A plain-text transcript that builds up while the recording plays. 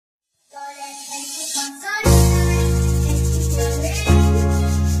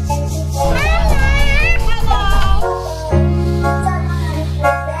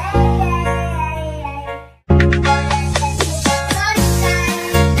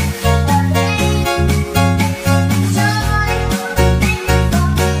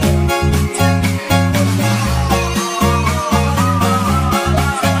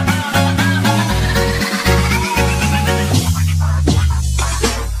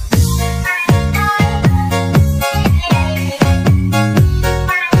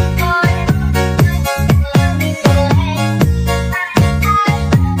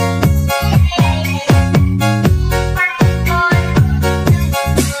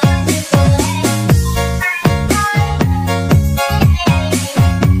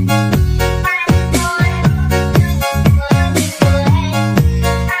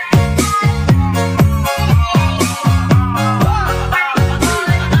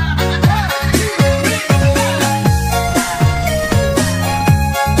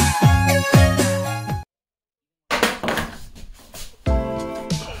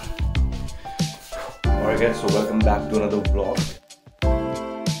to another vlog.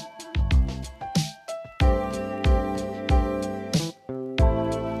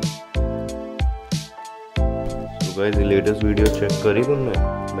 So guys, the latest video check करी तुमने?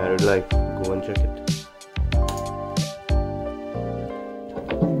 Married Life. Go and check it.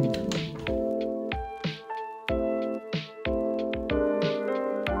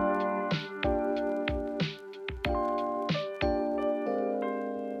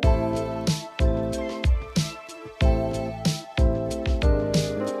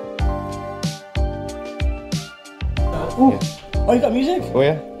 Ooh. Yeah. Oh, you got music? Oh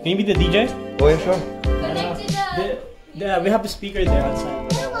yeah. Can you be the DJ? Oh yeah, sure. We have the speaker there outside.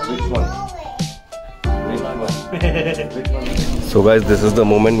 Which one? Which one? So guys, this is the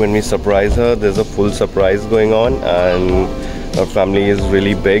moment when we surprise her. There's a full surprise going on, and her family is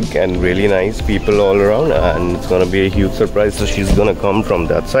really big and really nice people all around, and it's gonna be a huge surprise. So she's gonna come from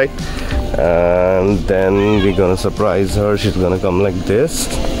that side, and then we're gonna surprise her. She's gonna come like this,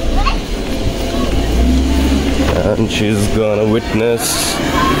 and she's gonna witness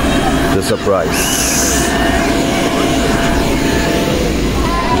the surprise.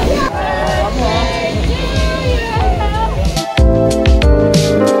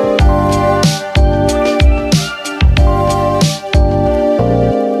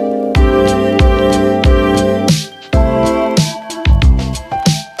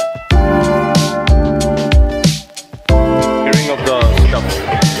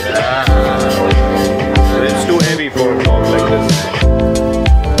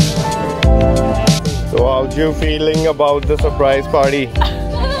 How's you feeling about the surprise party?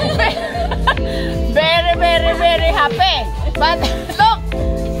 Very, very, very happy. But look,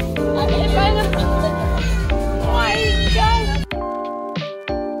 oh my God.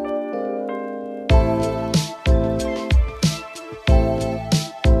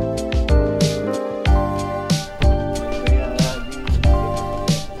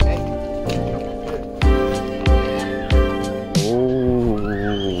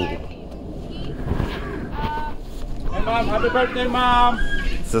 Happy birthday, Mom!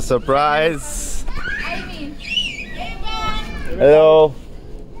 It's a surprise! Hello!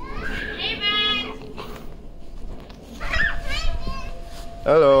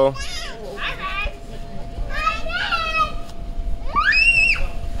 Hello!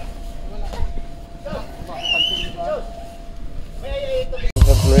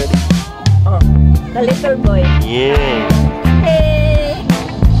 The little boy. Yeah!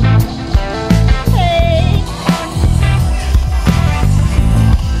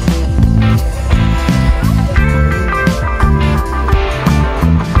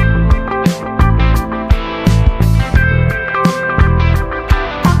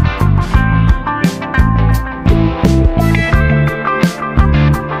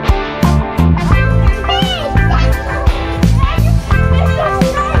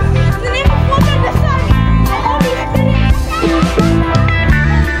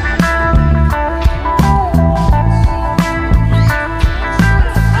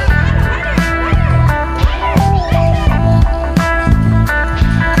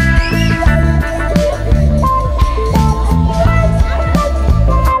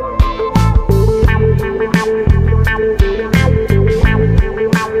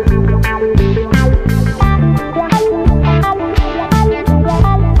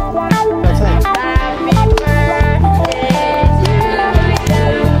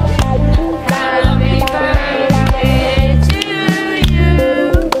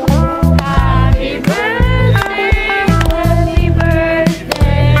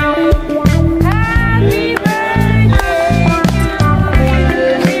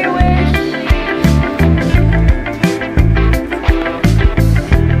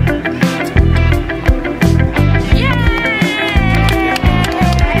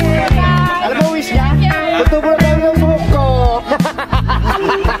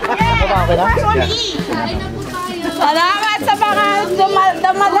 Salamat sa mga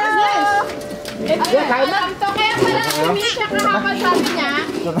dumala. Kaya pala hindi siya kahapon sabi niya.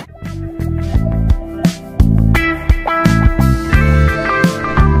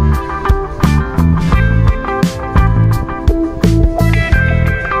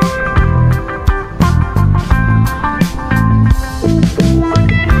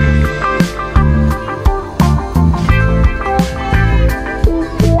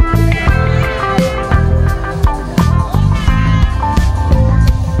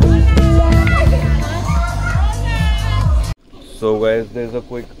 So guys, there's a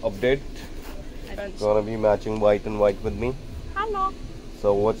quick update. It's gonna be matching white and white with me. Hello.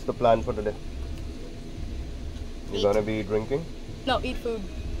 So what's the plan for today? You're gonna be drinking? No, eat food.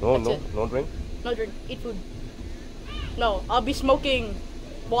 No, That's no, it. no drink? No drink, eat food. No, I'll be smoking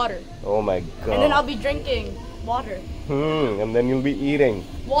water. Oh my god. And then I'll be drinking water. And then you'll be eating.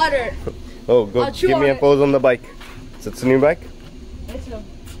 Water. Oh, go I'll chew give me on a it. pose on the bike. It's a new bike. It's a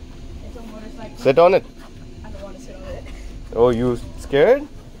motorcycle. Sit on it. I don't want to sit on it. Oh, you scared?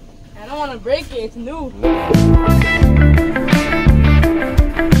 I don't want to break it. It's new.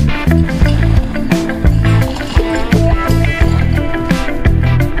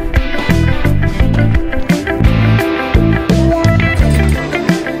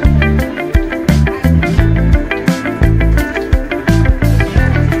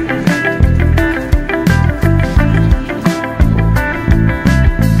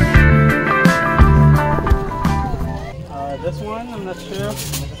 This one, I'm not sure.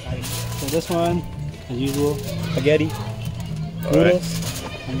 So this one, as usual, spaghetti, noodles.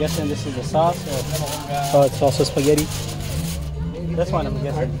 I'm guessing this is the sauce. Oh, it's also spaghetti. This one, I'm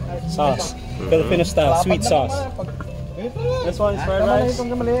guessing, sauce. Philiphino style, sweet sauce. This one is fried rice.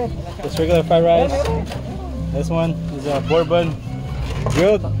 It's regular fried rice. This one is a bourbon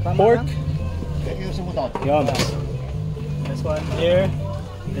grilled pork. Yum. This one here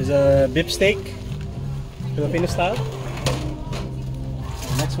is a beef steak, Philippine style.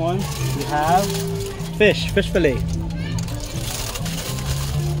 Next one we have fish fillet.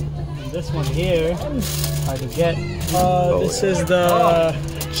 And this one here, hard to get. This is the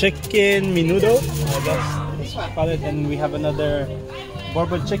chicken menudo, I guess let's call it. And we have another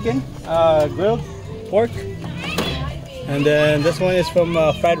bourbon chicken, grilled pork. And then this one is from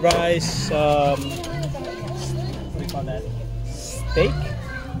fried rice. What do you call that? Steak.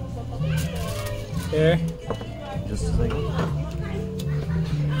 Here. Just a second.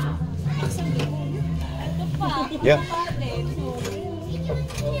 Yeah.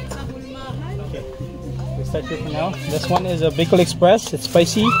 Okay. We start here for now. This one is a Bicol Express. It's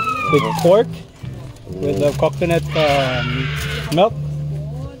spicy with pork, with the coconut milk,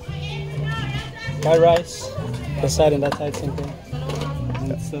 fried rice. This side and that side, same thing.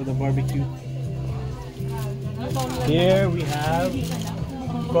 And it's the barbecue. Here we have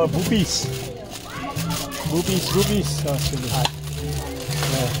called boopies. Boopies. Oh, it's really hot.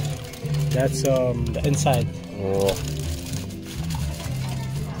 Yeah. That's the inside. Oh.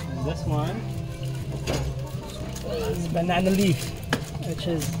 And this one is banana leaf, which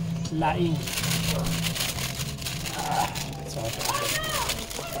is laing. That's awesome.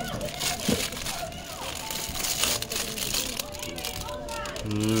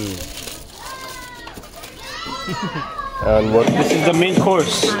 And what? This is the main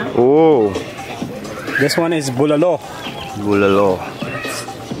course. Oh, This one is bulalo. bulalo.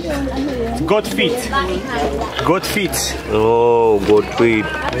 Goat feet. Goat feet. Oh, goat feet.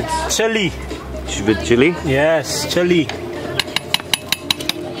 With chili. With chili? Yes, chili.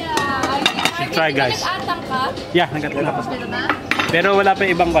 Should try, guys. Yeah, nagkatala pa. Pero wala pa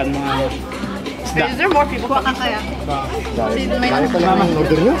ibang kan, mga isda. Is there more people coming?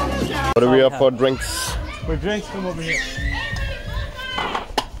 What do we have for drinks? For drinks, come over here.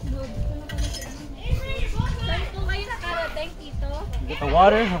 We got the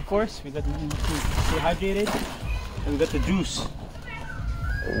water, of course. We got to stay hydrated. And we got the juice.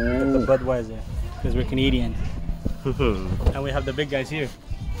 The Budweiser, because we're Canadian. And we have the big guys here.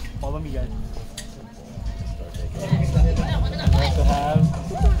 Follow me, guys. We also have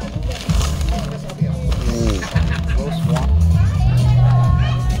roast wok.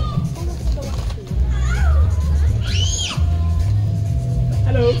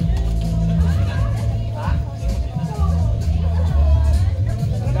 Hello.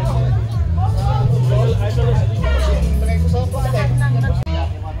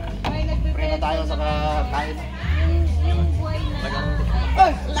 Tayo sa kain. Ay,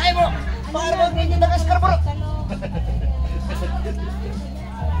 layo mo! Paano mo ganyan nakaskarbro?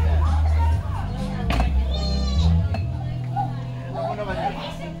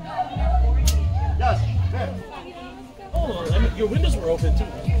 Your windows were open too.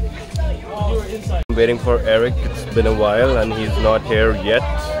 You were inside. I'm waiting for Eric. It's been a while and he's not here yet.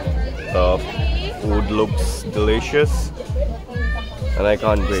 The food looks delicious and I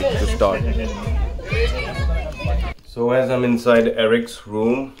can't wait to start. So as I'm inside Eric's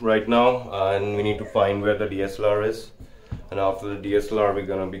room right now and we need to find where the DSLR is, and after the DSLR we're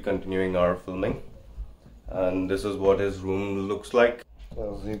gonna be continuing our filming. And this is what his room looks like.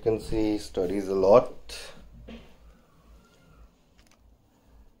 As you can see, he studies a lot.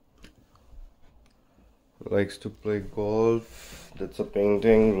 Likes to play golf. That's a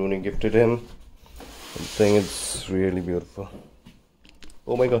painting Rooney gifted him. I think it's really beautiful.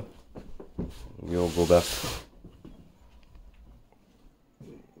 Oh my god. Yo, go back.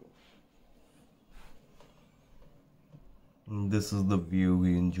 This is the view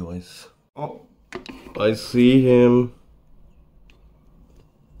he enjoys. Oh, I see him.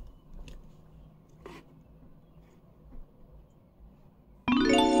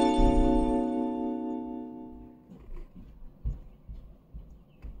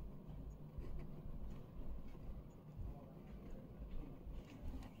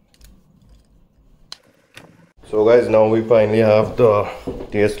 So guys, now we finally have the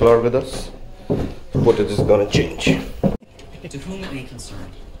DSLR with us. Footage is gonna change. To whom it may concern,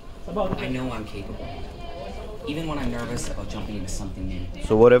 I know I'm capable, even when I'm nervous about jumping into something new.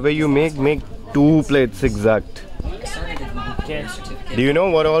 So whatever you make 2 plates exact. I started a Google career certificate Do you know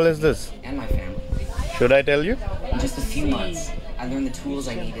what all is this? and my family. Should I tell you? In just a few months, I learned the tools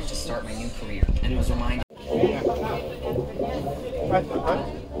I needed to start my new career and was reminded.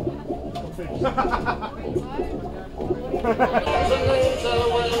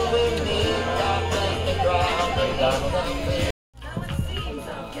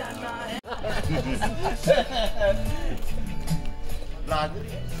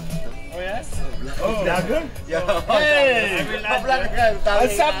 Vlogger? Hey!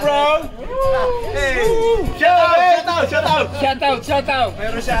 What's up, bro? Hey! Shout out!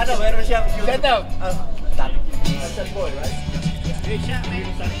 Meron siya shout out! That's boy, right? Hey, shout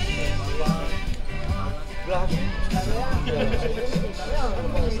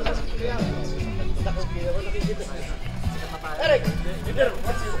Eric,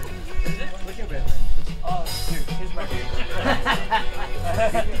 what's your bed? Oh, here's my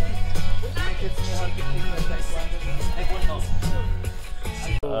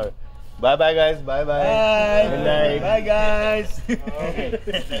Bye bye guys, bye bye. Good night. Bye guys.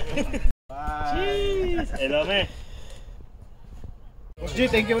 Bye. Cheese. Hello, me. G,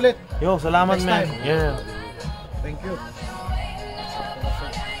 thank you ulit. Yo, salamat, man. Yeah. Thank you.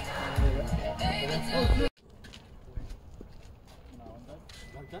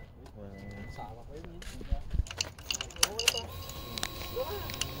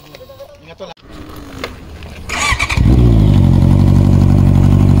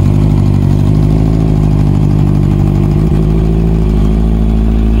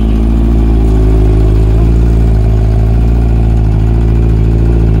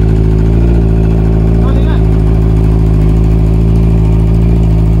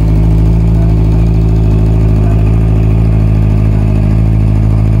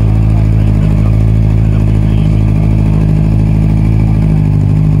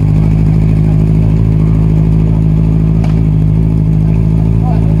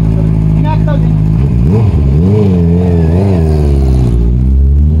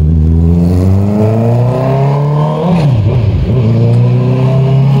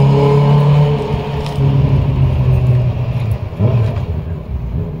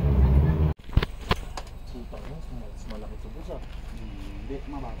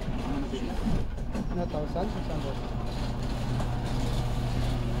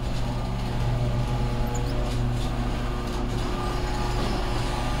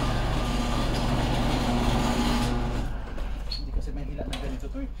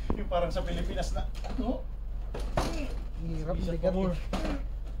 Yung parang sa Pilipinas na ano? Hirap bigat.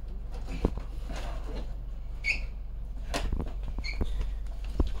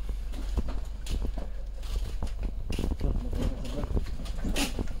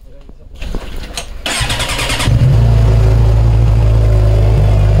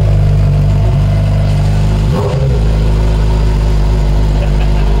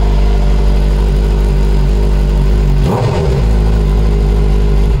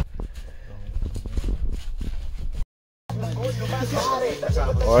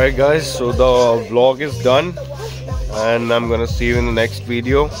 Alright guys, so the vlog is done and I'm gonna see you in the next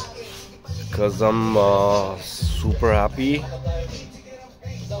video because I'm super happy.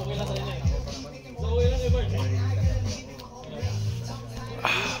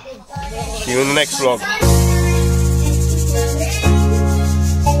 See you in the next vlog.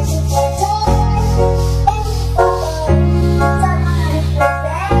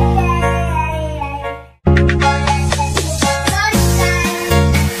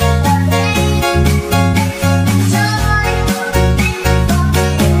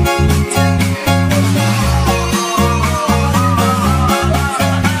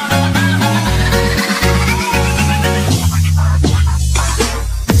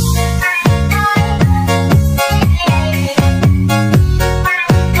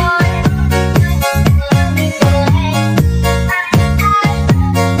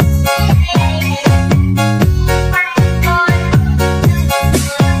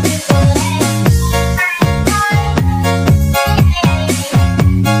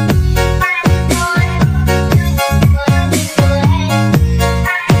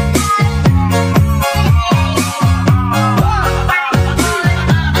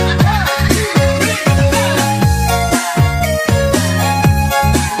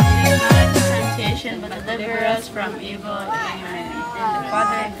 but deliver us from evil. Amen. In the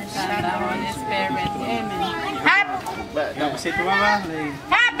Father, and the Son, and the Holy Spirit. Amen.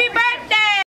 Happy birthday!